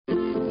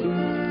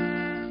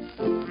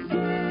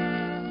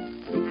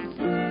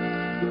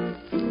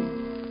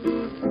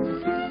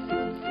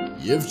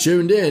You've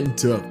tuned in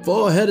to a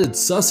four-headed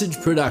sausage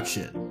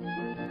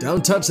production.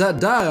 Don't touch that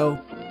dial.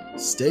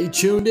 Stay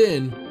tuned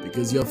in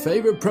because your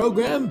favorite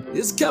program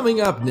is coming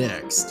up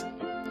next.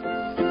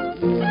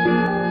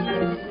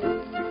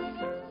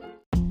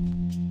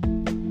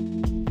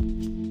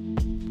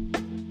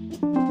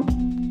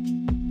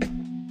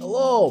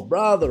 Hello,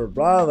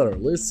 brother,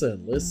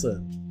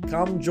 listen.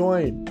 Come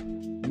join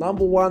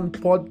number one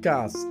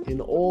podcast in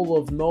all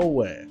of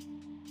nowhere.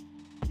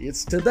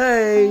 It's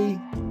today.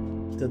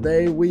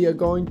 Today we are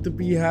going to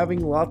be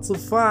having lots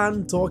of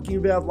fun, talking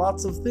about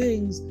lots of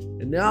things.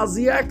 And now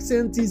the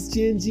accent is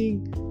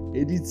changing.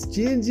 And it's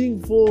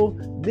changing for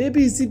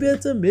maybe the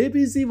better,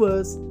 maybe the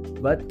worse.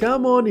 But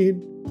come on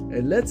in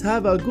and let's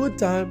have a good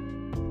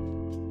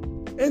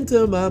time.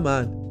 Enter my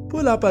man.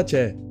 Pull up a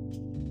chair.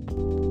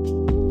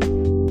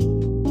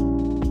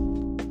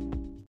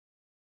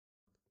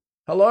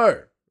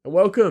 Hello and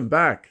welcome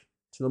back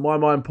to the My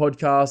Mind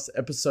Podcast,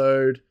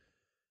 episode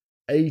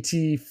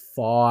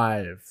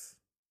 85.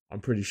 I'm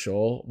pretty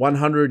sure.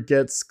 100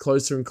 gets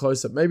closer and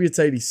closer. Maybe it's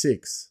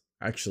 86,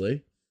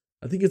 actually.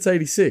 I think it's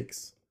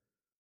 86.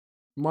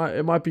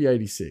 It might be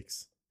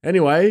 86.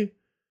 Anyway,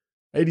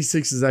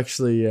 86 is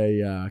actually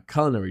a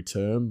culinary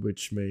term,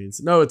 which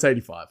means... No, it's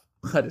 85.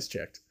 I just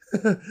checked.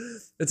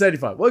 It's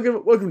 85.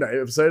 Welcome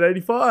to episode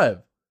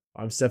 85.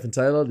 I'm Stephen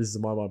Taylor. This is the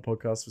My Mind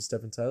Podcast with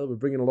Stephen Taylor. We're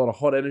bringing a lot of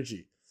hot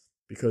energy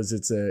because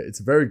it's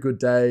a very good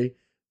day.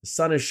 The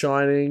sun is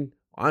shining.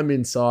 I'm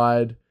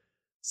inside.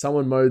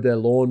 Someone mowed their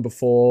lawn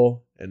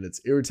before and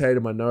it's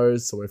irritated my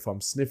nose. So if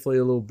I'm sniffly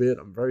a little bit,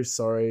 I'm very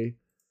sorry.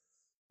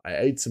 I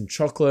ate some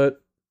chocolate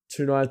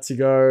 2 nights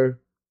ago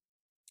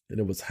and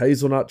it was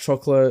hazelnut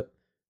chocolate.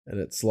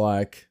 And it's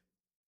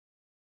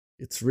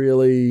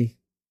really,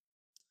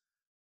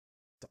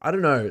 I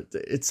don't know.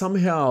 It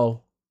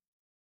somehow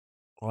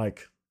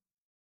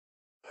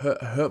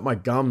hurt my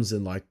gums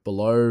and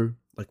below,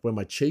 where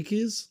my cheek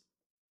is.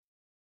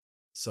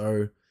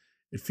 So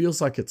it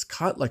feels like it's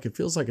cut, it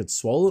feels like it's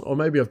swollen, or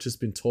maybe I've just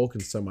been talking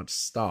so much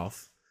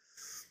stuff,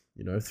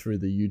 through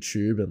the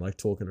YouTube and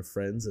talking to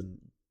friends and,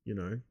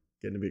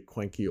 getting a bit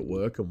cranky at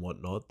work and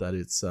whatnot that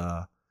it's,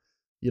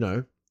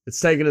 it's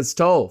taking its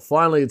toll.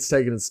 Finally, it's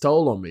taken its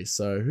toll on me.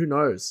 So who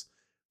knows,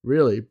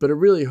 really, but it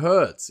really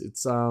hurts.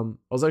 It's, I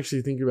was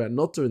actually thinking about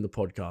not doing the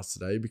podcast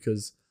today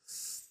because,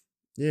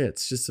 yeah,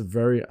 it's just a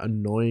very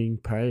annoying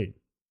pain.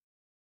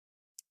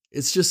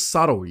 It's just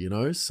subtle,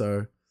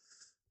 so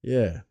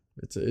yeah.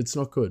 It's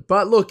not good.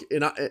 But look,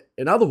 in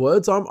other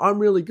words, I'm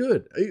really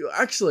good.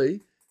 Actually,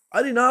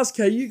 I didn't ask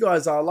how you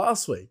guys are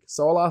last week,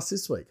 so I'll ask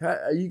this week.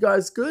 Are you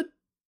guys good?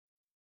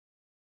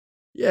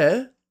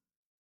 Yeah.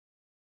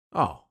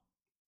 Oh,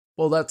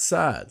 well, that's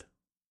sad.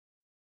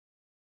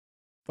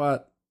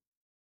 But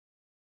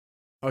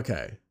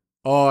okay.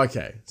 Oh,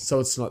 okay. So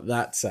it's not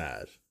that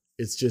sad.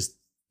 It's just,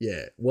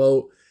 yeah.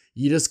 Well,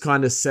 you just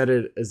kind of said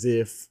it as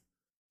if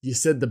you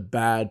said the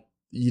bad.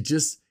 You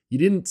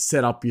didn't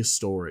set up your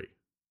story.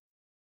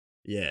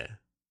 Yeah,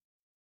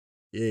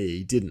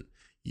 you didn't.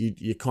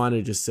 You kind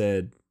of just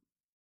said,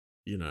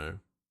 well,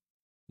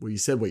 you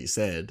said what you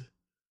said.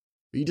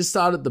 But you just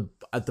started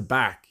at the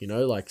back,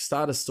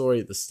 start a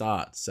story at the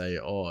start. Say,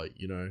 oh,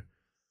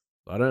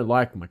 I don't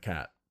like my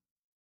cat,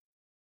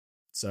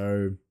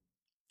 so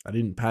I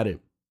didn't pat him.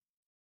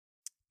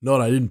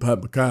 Not I didn't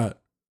pat my cat.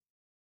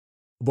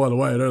 By the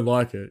way, I don't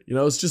like it.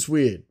 It's just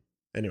weird.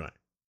 Anyway,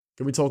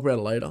 can we talk about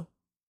it later?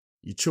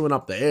 You're chewing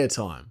up the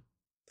airtime.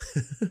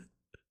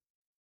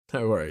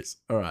 No worries.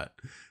 All right.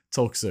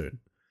 Talk soon.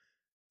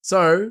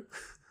 So,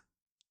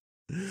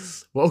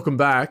 welcome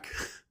back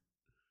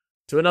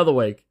to another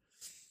week.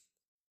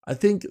 I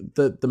think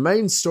that the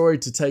main story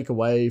to take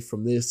away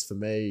from this for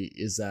me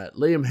is that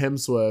Liam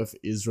Hemsworth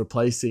is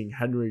replacing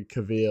Henry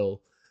Cavill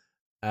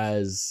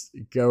as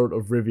Geralt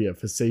of Rivia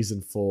for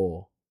season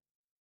 4,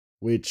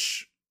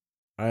 which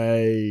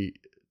I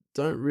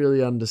don't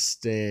really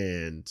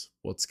understand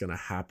what's going to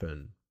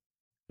happen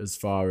as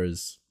far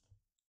as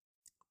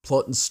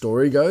plot and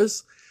story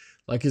goes.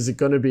 Is it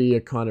going to be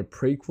a kind of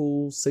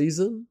prequel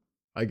season,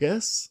 I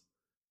guess?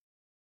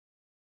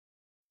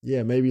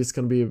 Yeah, maybe it's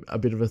going to be a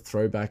bit of a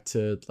throwback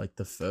to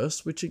the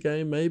first Witcher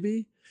game,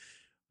 maybe?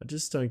 I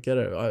just don't get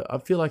it. I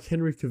feel like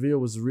Henry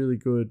Cavill was really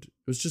good. It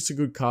was just a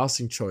good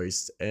casting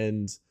choice.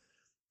 And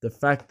the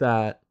fact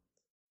that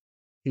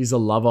he's a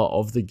lover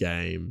of the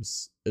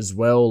games as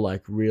well,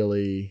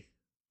 really...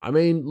 I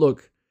mean,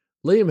 look,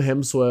 Liam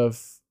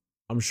Hemsworth,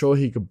 I'm sure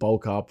he could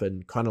bulk up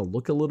and kind of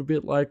look a little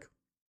bit like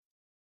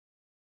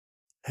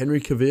Henry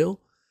Cavill,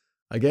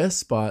 I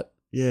guess. But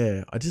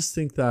yeah, I just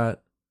think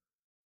that,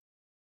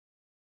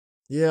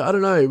 yeah, I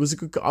don't know. It was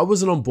I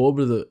wasn't on board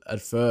with it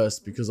at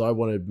first because I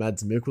wanted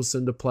Mads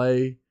Mikkelsen to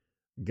play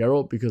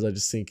Geralt because I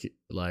just think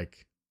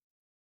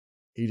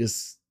he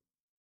just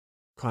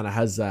kind of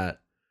has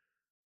that.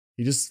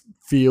 He just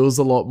feels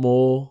a lot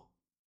more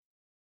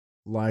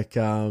like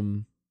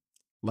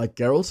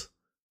Geralt.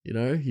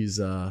 He's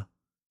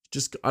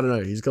just, I don't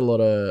know, he's got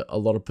a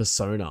lot of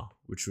persona,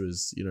 which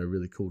was,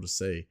 really cool to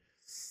see.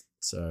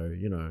 So,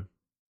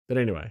 but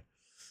anyway,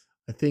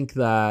 I think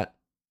that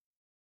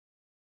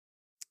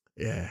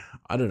yeah,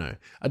 I don't know.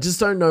 I just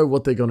don't know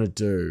what they're gonna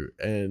do.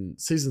 And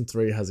season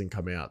 3 hasn't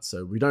come out,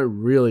 so we don't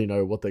really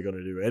know what they're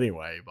gonna do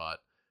anyway. But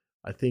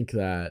I think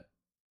that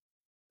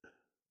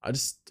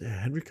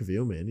Henry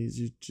Cavill, man,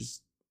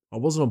 just I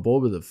wasn't on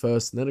board with it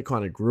first, and then it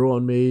kind of grew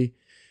on me.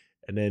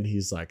 And then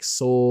he's like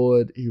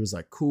sword, he was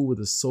like cool with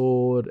a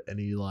sword, and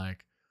he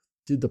like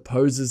did the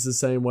poses the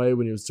same way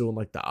when he was doing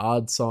like the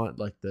art sign,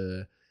 like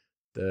the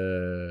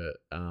the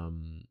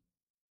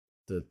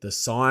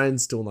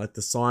signs, doing like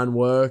the sign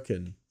work.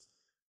 And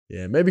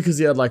yeah, maybe because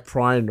he had like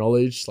prior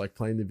knowledge, like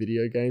playing the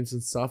video games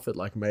and stuff, it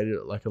like made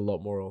it like a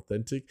lot more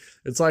authentic.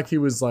 It's like he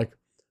was like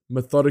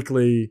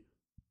methodically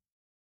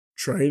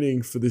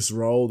training for this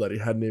role that he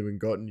hadn't even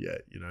gotten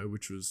yet,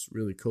 which was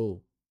really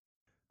cool.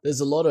 There's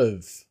a lot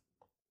of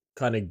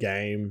kind of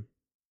game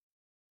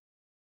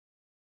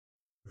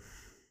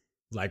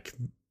like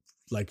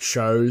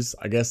shows,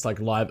 I guess, like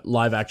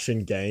live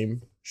action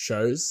game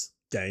shows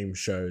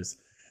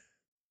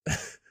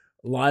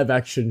live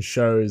action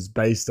shows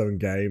based on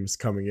games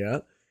coming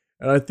out.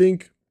 And I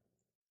think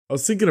I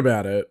was thinking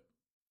about it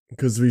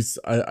because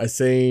I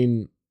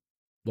seen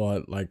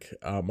my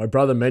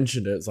brother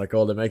mentioned it. It's like,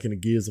 oh, they're making a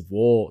Gears of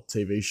War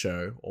TV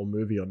show or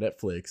movie on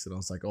Netflix, and I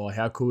was like, oh,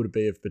 how cool would it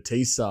be if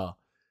Batista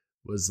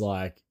was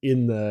like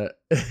in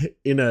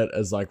it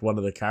as like one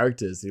of the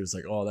characters. He was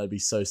like, oh, that'd be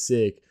so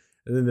sick.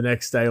 And then the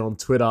next day on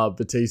Twitter,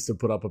 Batista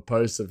put up a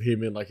post of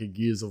him in like a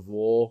Gears of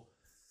War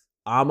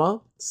armor,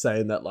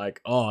 saying that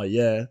like, oh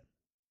yeah,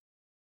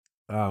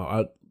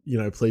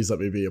 please let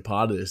me be a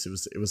part of this.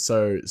 It was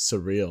so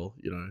surreal.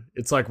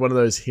 It's like one of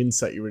those hints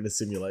that you're in a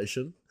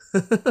simulation.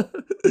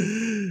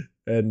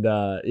 And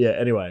yeah,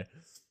 anyway,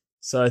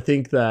 so I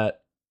think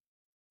that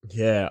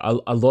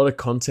a lot of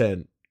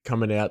content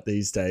coming out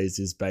these days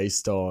is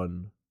based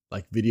on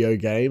like video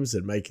games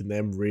and making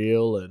them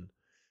real and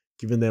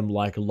giving them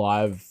like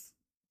live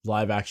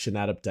action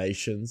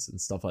adaptations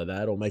and stuff like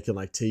that, or making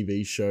like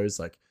TV shows,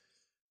 like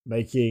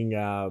making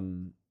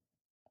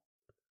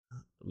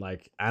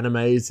like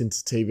animes into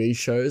TV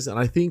shows. And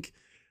I think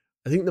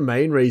the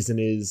main reason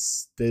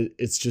is that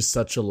it's just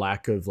such a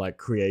lack of like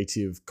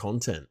creative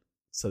content.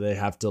 So they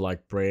have to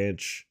like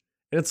branch,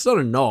 and it's not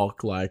a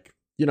knock. Like,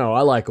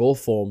 I like all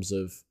forms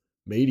of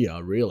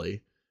media,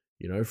 really,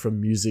 from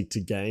music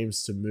to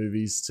games to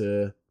movies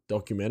to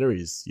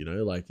documentaries,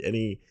 like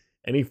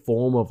any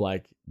form of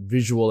like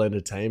visual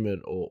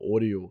entertainment or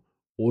audio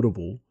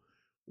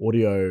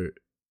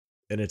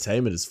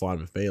entertainment is fine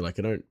with me. Like,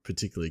 I don't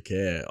particularly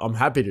care. I'm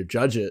happy to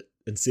judge it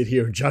and sit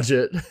here and judge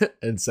it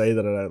and say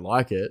that I don't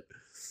like it.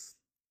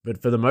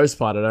 But for the most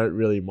part, I don't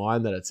really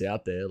mind that it's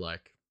out there.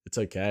 Like, it's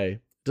okay.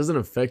 It doesn't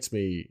affect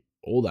me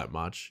all that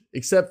much,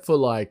 except for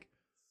like,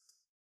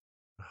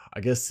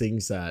 I guess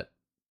things that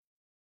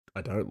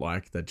I don't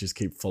like that just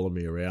keep following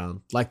me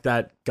around. Like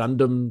that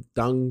Gundam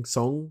Dung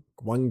song,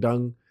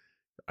 Gwangdung.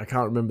 I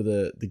can't remember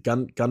the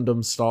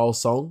Gundam style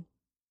song.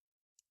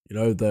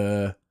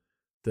 The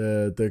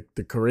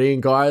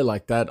Korean guy,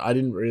 like that. I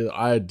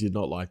did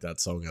not like that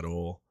song at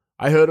all.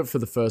 I heard it for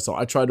the first time.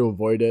 I tried to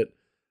avoid it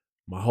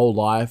my whole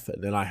life,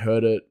 and then I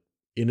heard it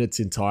in its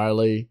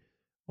entirely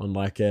on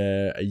like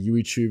a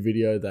YouTube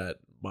video that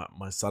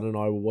my son and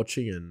I were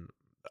watching, and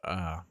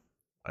I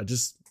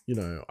just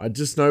know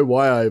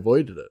why I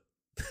avoided it.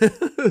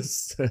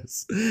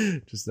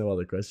 Just no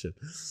other question.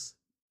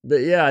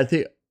 But yeah, I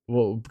think,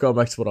 well, going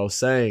back to what I was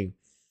saying,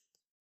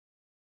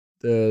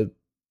 the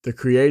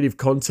creative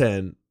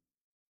content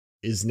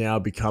is now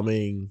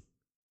becoming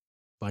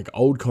like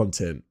old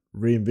content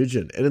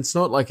re-envisioned, and it's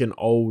not like an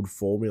old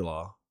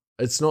formula.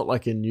 It's not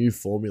like a new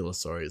formula.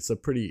 Sorry, it's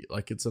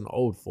it's an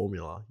old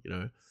formula.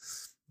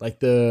 Like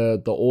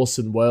the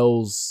Orson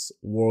Welles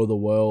War of the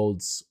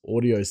Worlds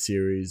audio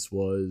series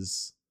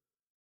was,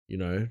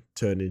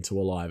 turned into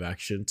a live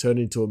action, turned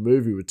into a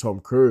movie with Tom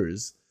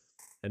Cruise,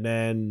 and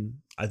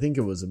then I think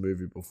it was a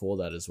movie before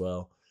that as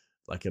well,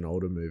 like an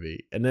older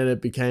movie, and then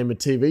it became a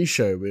TV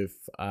show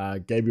with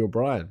Gabriel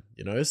Bryan.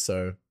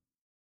 So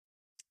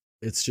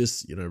it's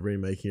just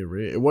remaking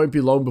it. It won't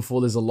be long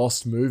before there's a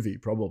Lost movie,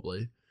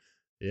 probably.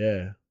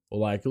 Yeah, or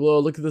like,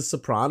 well, look at The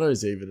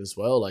Sopranos even as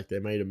well. Like they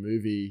made a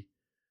movie,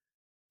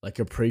 like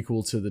a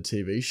prequel to the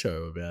TV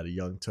show about a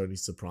young Tony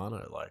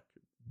Soprano. Like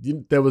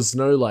there was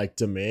no like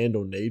demand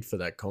or need for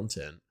that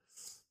content,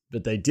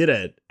 but they did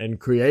it and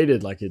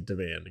created like a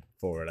demand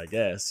for it, I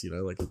guess.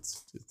 Like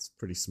it's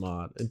pretty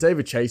smart. And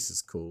David Chase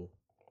is cool.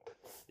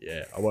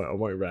 Yeah, I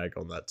won't rag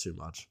on that too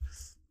much.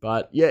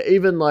 But yeah,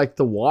 even like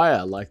The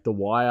Wire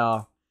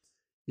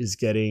is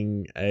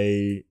getting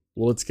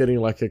it's getting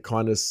like a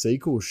kind of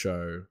sequel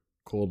show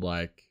called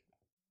like,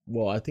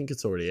 well, I think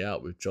it's already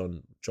out with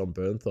John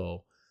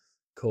Bernthal,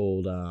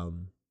 called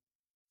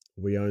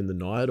We Own the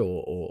Night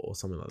or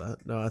something like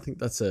that. No, I think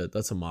that's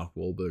a Mark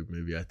Wahlberg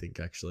movie, I think,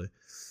 actually.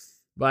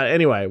 But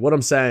anyway, what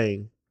I'm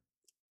saying,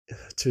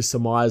 to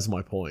surmise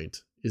my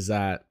point, is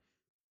that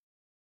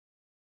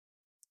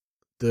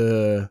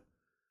the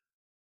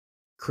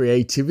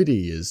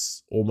creativity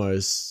is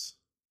almost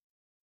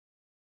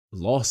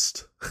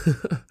lost.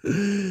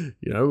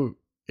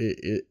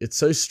 It's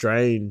so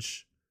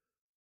strange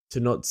to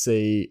not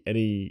see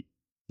any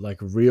like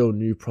real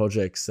new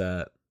projects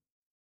that,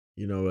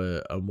 you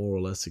know, are more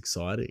or less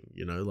exciting,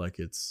 you know, like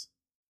it's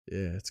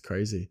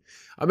crazy.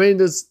 I mean,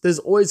 there's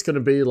always going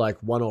to be like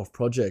one-off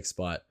projects,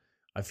 but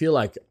I feel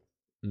like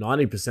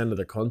 90% of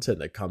the content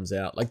that comes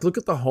out, like look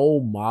at the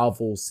whole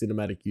Marvel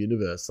Cinematic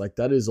Universe, like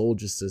that is all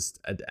just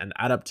an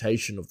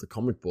adaptation of the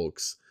comic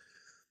books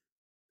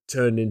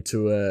turned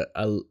into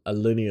a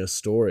linear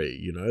story,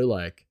 you know,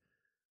 like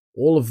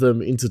all of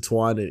them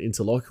intertwine and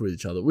interlock with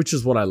each other, which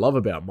is what I love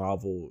about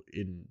Marvel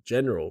in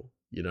general,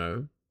 you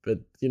know. But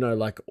you know,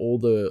 like all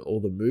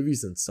the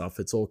movies and stuff,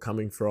 it's all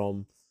coming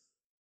from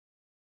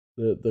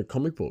the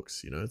comic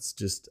books, you know. It's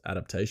just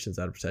adaptations,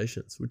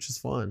 which is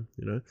fine,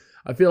 you know.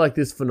 I feel like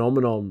this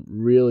phenomenon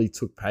really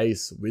took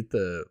pace with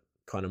the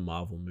kind of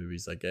Marvel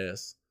movies, I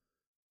guess.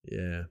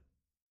 Yeah.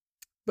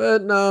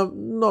 But no,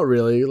 not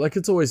really. Like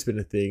it's always been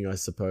a thing, I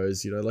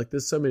suppose, you know. Like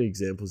there's so many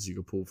examples you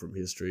could pull from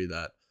history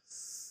that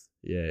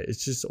yeah,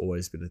 it's just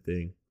always been a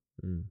thing.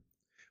 Mm.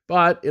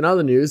 But in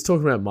other news,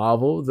 talking about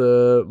Marvel,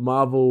 the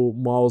Marvel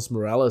Miles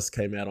Morales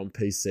came out on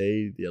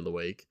PC the other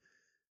week.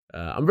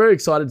 I'm very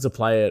excited to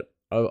play it.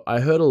 I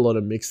heard a lot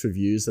of mixed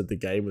reviews that the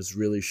game was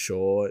really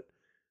short.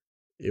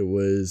 It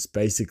was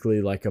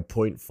basically like a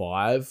point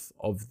 0.5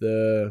 of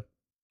the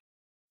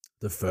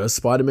first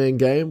Spider-Man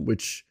game,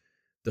 which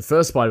the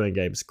first Spider-Man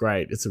game is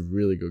great. It's a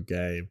really good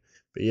game.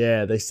 But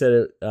yeah, they said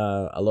it.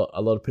 A lot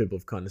of people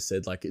have kind of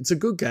said like it's a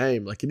good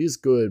game, like it is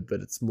good, but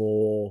it's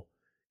more.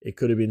 It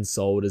could have been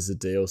sold as a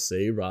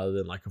DLC rather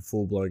than like a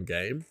full blown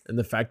game. And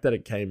the fact that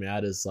it came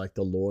out as like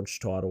the launch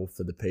title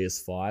for the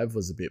PS5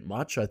 was a bit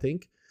much, I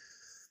think.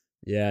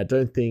 Yeah, I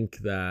don't think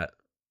that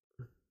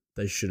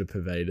they should have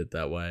pervaded it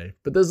that way.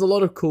 But there's a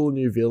lot of cool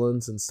new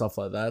villains and stuff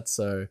like that.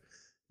 So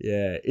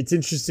yeah, it's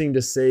interesting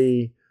to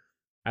see.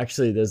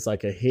 Actually, there's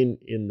like a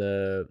hint in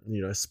the,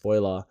 you know,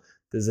 spoiler.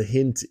 There's a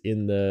hint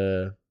in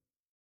the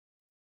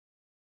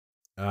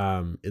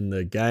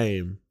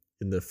game,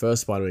 in the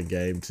first Spider-Man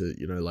game, to,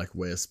 you know, like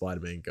where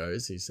Spider-Man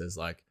goes. He says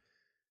like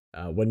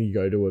when you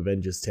go to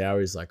Avengers Tower,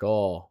 he's like,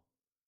 oh,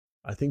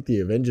 I think the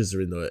Avengers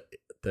are in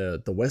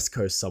the West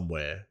Coast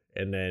somewhere.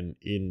 And then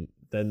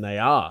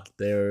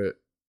they're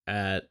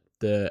at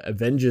the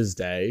Avengers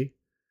Day,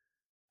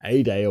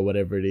 A-Day or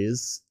whatever it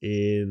is,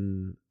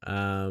 in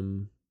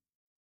on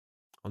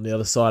the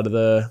other side of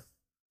the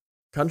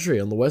country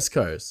on the West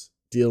Coast,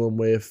 dealing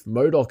with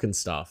MODOK and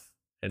stuff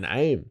and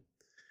AIM.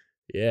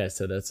 Yeah,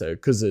 so that's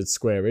because it's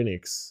Square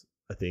Enix,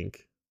 I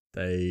think.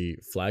 They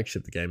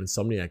flagship the game,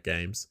 Insomniac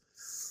Games.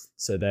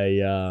 So they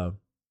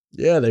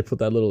put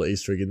that little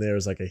Easter egg in there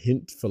as like a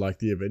hint for like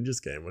the Avengers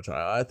game, which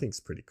I think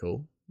is pretty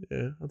cool.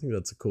 Yeah, I think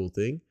that's a cool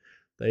thing.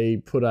 They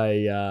put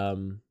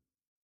that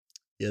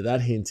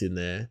hint in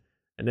there.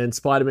 And then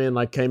Spider-Man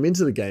like came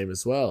into the game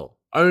as well.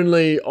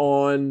 Only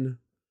on,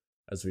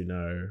 as we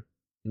know,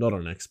 not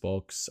on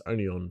Xbox,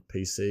 only on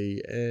PC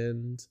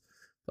and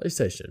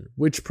PlayStation,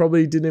 which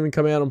probably didn't even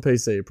come out on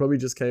PC. It probably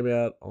just came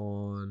out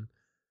on...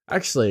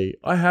 Actually,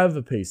 I have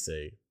a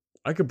PC.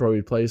 I could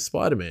probably play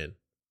Spider-Man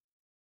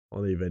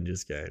on the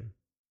Avengers game.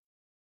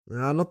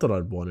 Nah, not that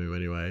I'd want to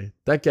anyway.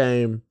 That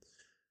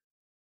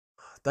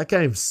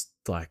game's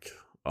like,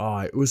 oh,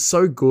 it was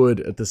so good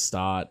at the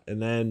start, and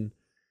then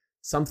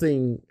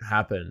something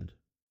happened,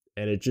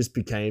 and it just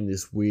became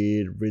this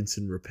weird rinse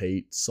and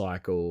repeat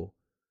cycle,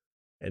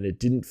 and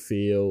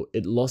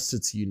it lost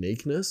its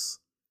uniqueness.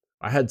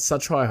 I had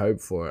such high hope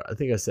for it. I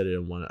think I said it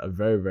in a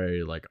very,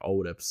 very like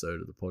old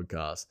episode of the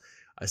podcast.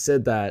 I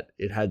said that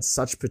it had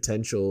such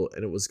potential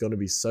and it was going to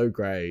be so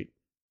great.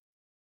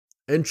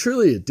 And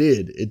truly it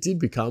did. It did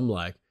become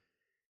like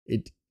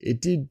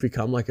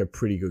a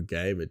pretty good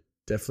game. It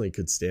definitely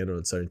could stand on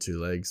its own two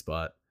legs,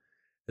 but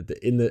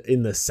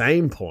in the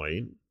same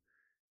point,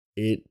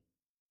 it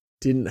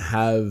didn't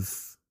have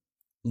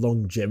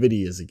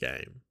longevity as a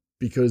game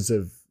because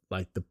of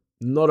like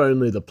not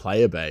only the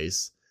player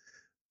base,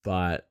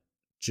 but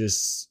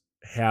just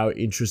how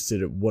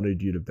interested it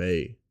wanted you to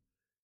be.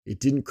 It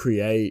didn't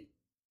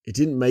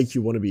make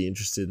you want to be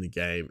interested in the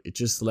game. It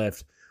just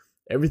left,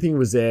 everything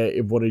was there.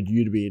 It wanted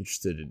you to be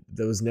interested in.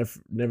 There was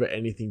never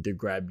anything to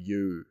grab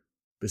you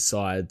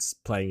besides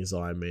playing as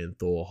Iron Man,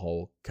 Thor,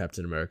 Hulk,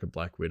 Captain America,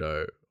 Black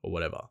Widow, or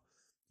whatever.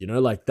 You know,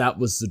 like that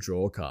was the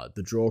draw card.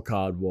 The draw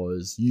card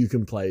was you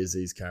can play as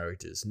these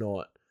characters,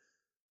 not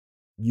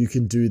you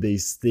can do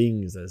these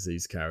things as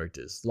these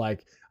characters.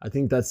 Like, I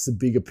think that's the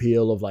big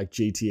appeal of like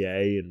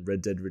GTA and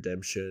Red Dead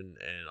Redemption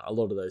and a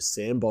lot of those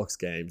sandbox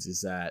games,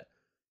 is that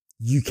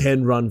you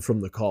can run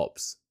from the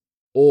cops,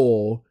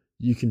 or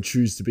you can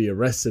choose to be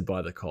arrested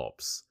by the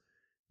cops.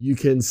 You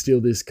can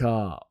steal this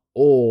car,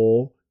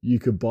 or you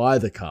could buy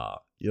the car.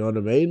 You know what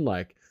I mean?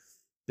 Like,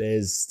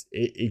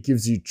 it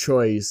gives you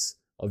choice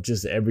of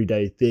just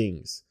everyday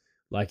things.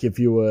 Like if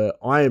you were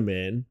Iron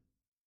Man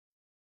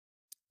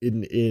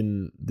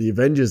in the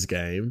Avengers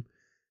game,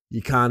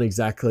 you can't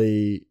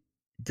exactly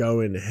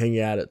go and hang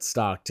out at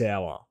Stark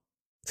Tower.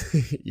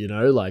 You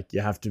know, like you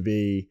have to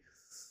be,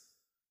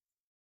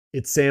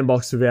 it's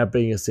sandbox without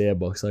being a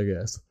sandbox, I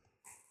guess.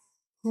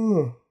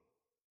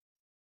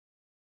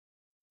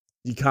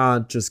 you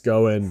can't just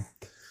go and...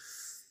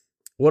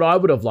 What I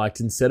would have liked,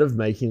 instead of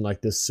making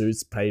like the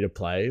suits pay to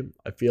play,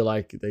 I feel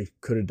like they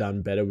could have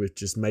done better with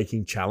just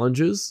making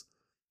challenges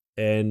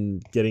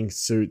and getting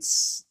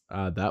suits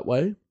that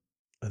way.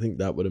 I think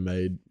that would have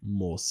made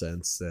more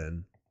sense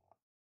than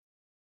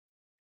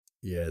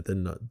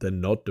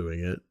not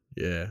doing it.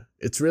 Yeah,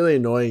 it's really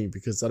annoying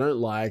because I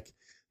don't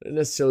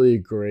necessarily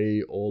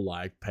agree or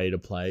like pay to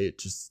play. It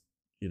just,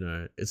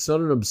 it's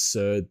not an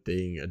absurd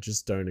thing. I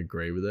just don't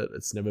agree with it.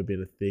 It's never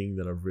been a thing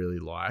that I've really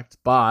liked.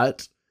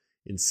 But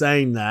in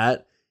saying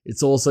that,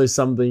 it's also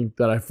something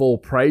that I fall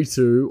prey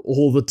to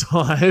all the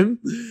time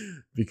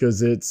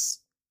because it's,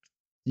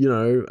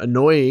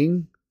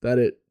 annoying that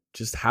it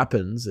just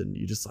happens and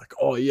you're just like,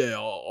 oh yeah,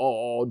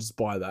 I'll just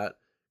buy that.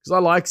 Because I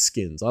like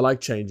skins. I like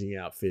changing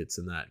outfits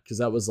and that. Because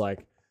that was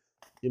like,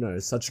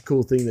 such a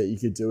cool thing that you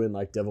could do in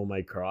like Devil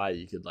May Cry.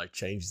 You could like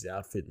change his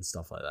outfit and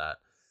stuff like that.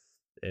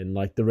 And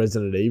like the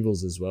Resident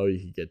Evils as well, you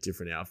could get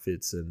different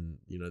outfits, and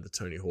the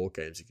Tony Hawk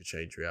games, you could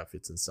change your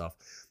outfits and stuff.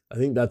 I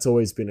think that's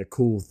always been a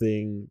cool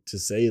thing to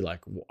see.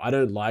 Like, I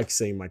don't like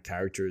seeing my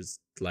characters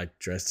like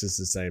dressed as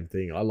the same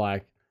thing. I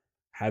like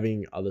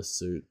having other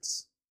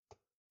suits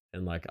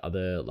and like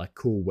other like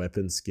cool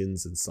weapon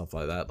skins and stuff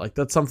like that. Like,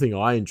 that's something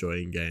I enjoy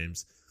in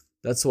games.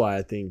 That's why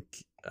I think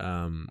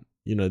the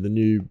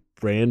new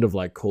brand of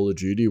like Call of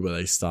Duty, where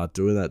they start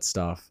doing that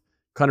stuff,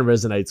 kind of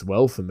resonates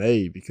well for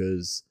me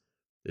because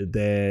it's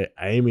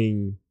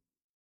aimed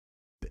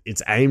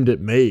at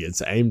me.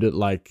 It's aimed at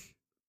like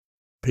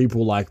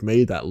people like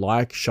me that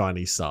like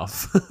shiny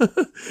stuff.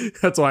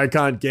 That's why I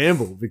can't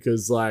gamble,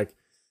 because like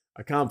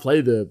I can't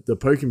play the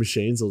poker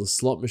machines or the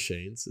slot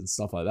machines and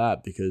stuff like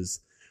that because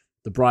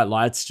the bright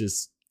lights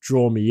just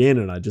draw me in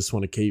and I just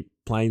want to keep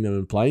playing them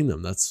and playing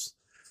them. That's,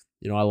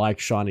 I like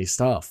shiny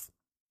stuff.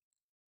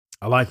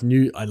 I like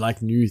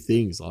new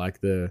things. I like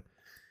the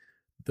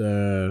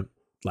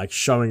like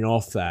showing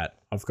off that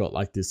I've got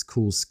like this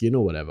cool skin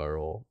or whatever,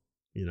 or,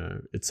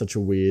 it's such a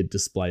weird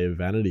display of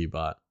vanity,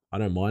 but I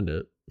don't mind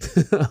it.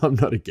 I'm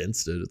not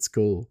against it. It's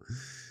cool.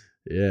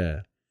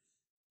 Yeah.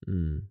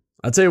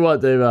 I'll tell you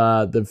what,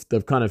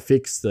 they've kind of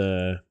fixed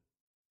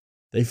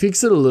they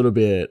fixed it a little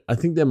bit. I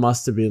think there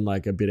must have been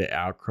like a bit of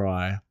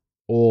outcry,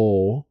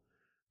 or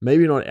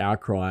maybe not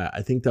outcry.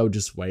 I think they were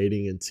just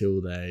waiting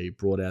until they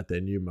brought out their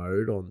new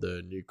mode on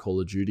the new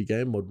Call of Duty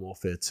game, Modern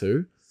Warfare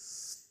 2.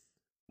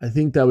 I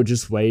think they were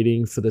just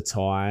waiting for the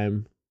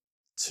time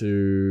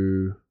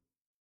to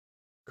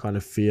kind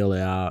of feel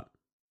out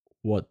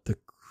what the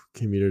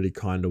community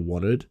kind of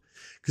wanted.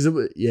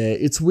 Because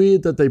it's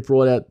weird that they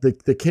brought out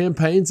the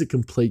campaign's a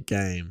complete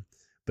game,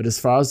 but as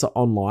far as the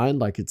online,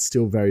 like, it's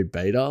still very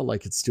beta,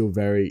 like it's still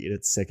very in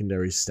its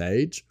secondary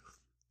stage.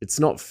 It's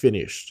not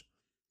finished.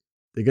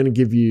 They're going to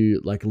give you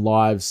like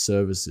live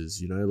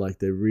services, like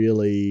they're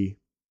really...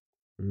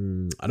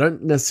 I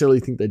don't necessarily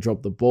think they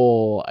dropped the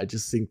ball. I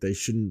just think they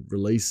just shouldn't have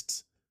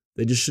released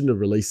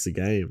the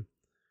game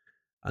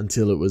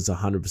until it was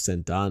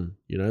 100% done.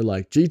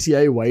 Like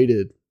GTA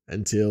waited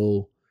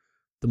until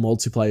the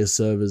multiplayer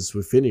servers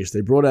were finished.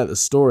 They brought out the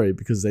story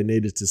because they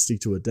needed to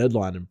stick to a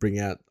deadline and bring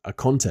out a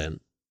content,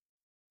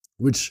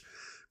 which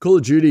Call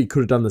of Duty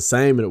could have done the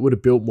same, and it would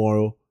have built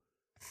more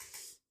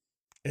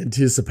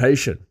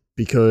anticipation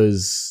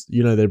because,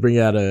 they bring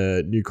out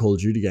a new Call of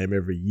Duty game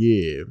every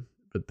year,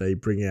 but they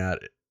bring out,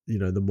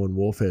 the Modern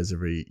Warfares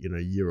every,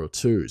 year or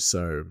two.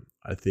 So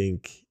I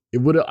think it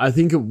would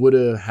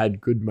have had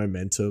good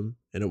momentum,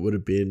 and it would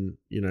have been,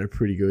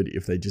 pretty good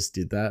if they just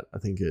did that. I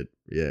think it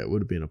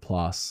would have been a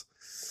plus.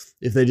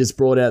 If they just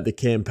brought out the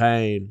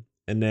campaign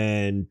and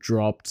then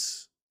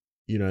dropped,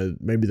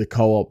 maybe the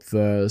co-op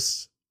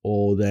first,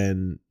 or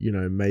then,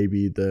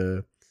 maybe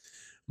the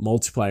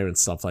multiplayer and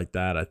stuff like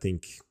that. I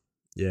think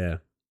you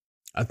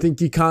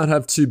can't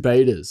have two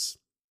betas.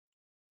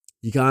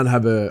 You can't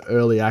have a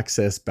early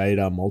access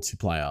beta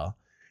multiplayer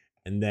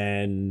and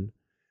then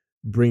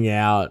bring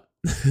out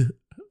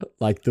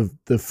like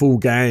the full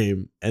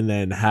game and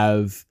then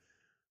have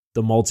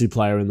the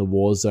multiplayer in the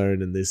war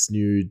zone and this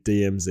new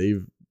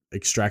DMZ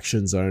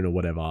extraction zone or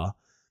whatever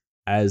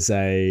as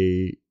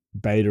a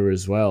beta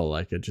as well.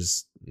 Like, I'm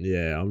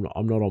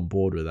not on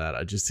board with that.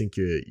 I just think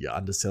you're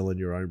underselling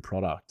your own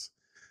product.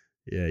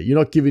 Yeah, you're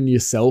not giving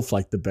yourself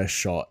like the best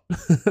shot.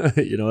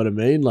 You know what I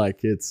mean?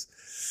 Like, it's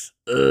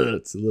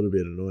a little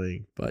bit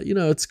annoying, but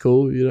it's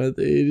cool. It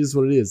is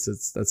what it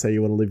is. That's how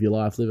you want to live your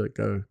life. Live it.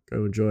 Go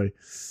enjoy.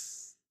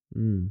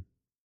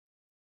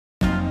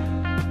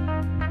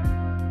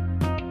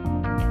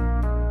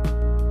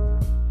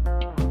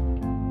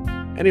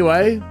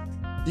 Anyway,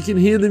 you can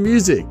hear the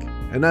music,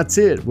 and that's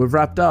it. We've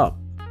wrapped up.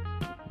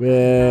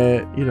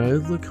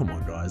 Look, come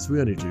on, guys. We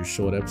only do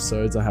short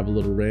episodes. I have a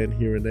little rant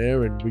here and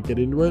there, and we get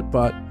into it.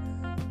 But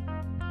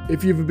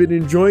if you've been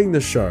enjoying the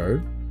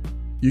show,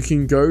 you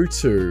can go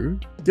to...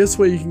 Guess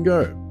where you can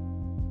go?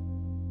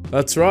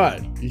 That's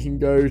right. You can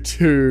go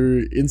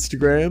to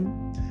Instagram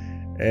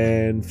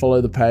and follow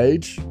the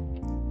page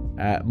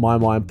at My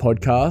Mind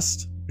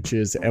Podcast, which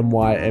is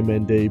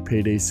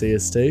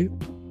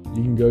MYMNDPDCST.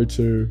 You can go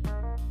to...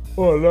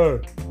 Oh, no.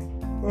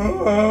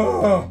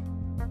 Oh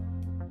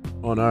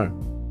no.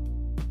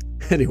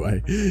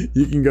 Anyway,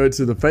 you can go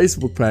to the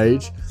Facebook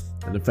page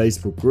and the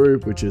Facebook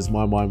group, which is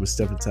My Mind with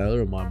Stephen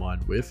Taylor, or My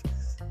Mind with.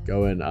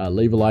 Go and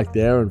leave a like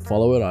there and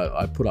follow it.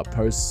 I put up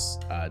posts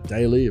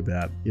daily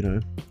about,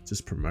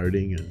 just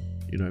promoting and,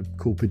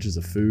 cool pictures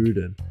of food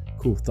and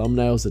cool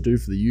thumbnails I do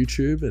for the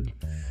YouTube. And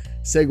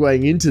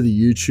segueing into the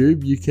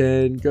YouTube, you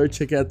can go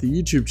check out the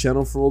YouTube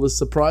channel for all the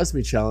Surprise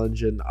Me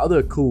Challenge and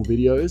other cool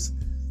videos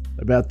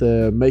about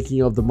the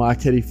making of the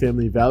Marchetti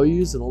family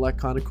values and all that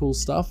kind of cool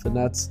stuff. And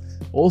that's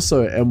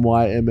also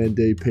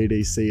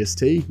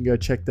MYMNDPDCST. You can go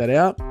check that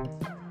out.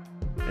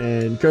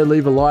 And go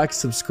leave a like,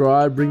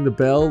 subscribe, ring the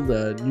bell.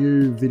 The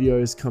new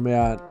videos come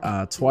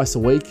out twice a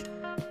week.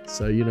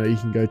 So, you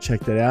can go check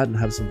that out and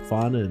have some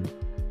fun and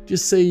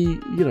just see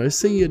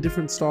a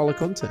different style of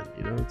content.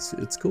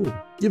 It's cool.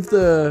 Give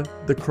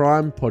the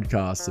crime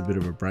podcast a bit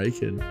of a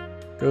break and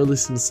go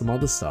listen to some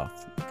other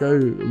stuff. Go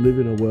live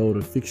in a world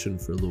of fiction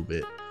for a little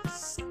bit.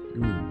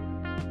 You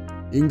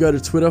can go to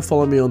Twitter,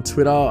 follow me on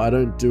Twitter. I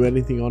don't do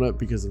anything on it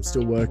because I'm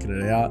still working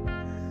it out.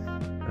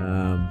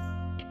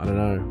 I don't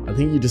know. I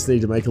think you just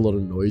need to make a lot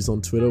of noise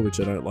on Twitter,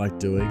 which I don't like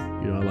doing.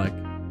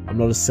 I'm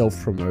not a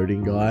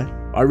self-promoting guy.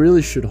 I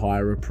really should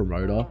hire a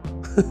promoter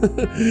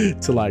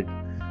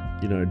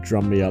to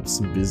drum me up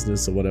some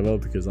business or whatever,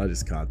 because I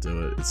just can't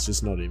do it. It's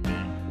just not in me.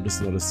 I'm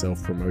just not a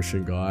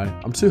self-promotion guy.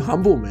 I'm too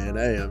humble, man.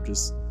 Hey, I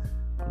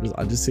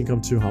just think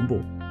I'm too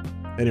humble.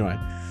 Anyway,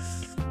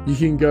 you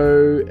can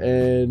go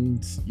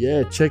and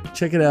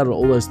check it out at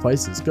all those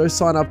places. Go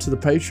sign up to the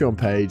Patreon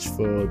page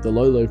for the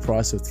low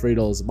price of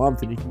 $3 a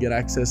month, and you can get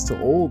access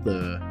to all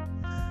the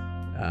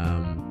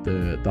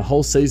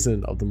whole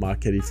season of the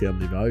Marchetti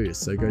family values.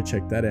 So go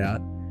check that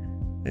out.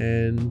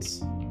 And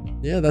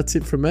that's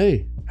it from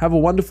me. Have a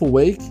wonderful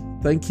week.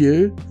 Thank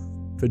you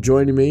for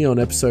joining me on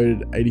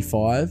episode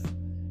 85.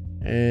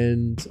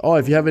 And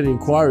if you have any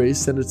inquiries,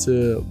 send it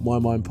to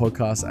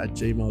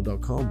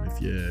mymindpodcast@gmail.com if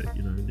you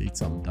need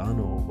something done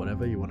or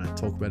whatever, you want to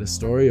talk about a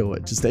story, or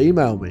just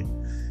email me.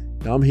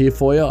 I'm here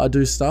for you. I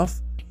do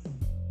stuff.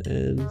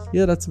 And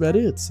that's about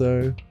it.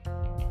 So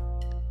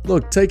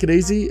look, take it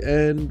easy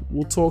and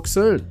we'll talk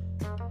soon.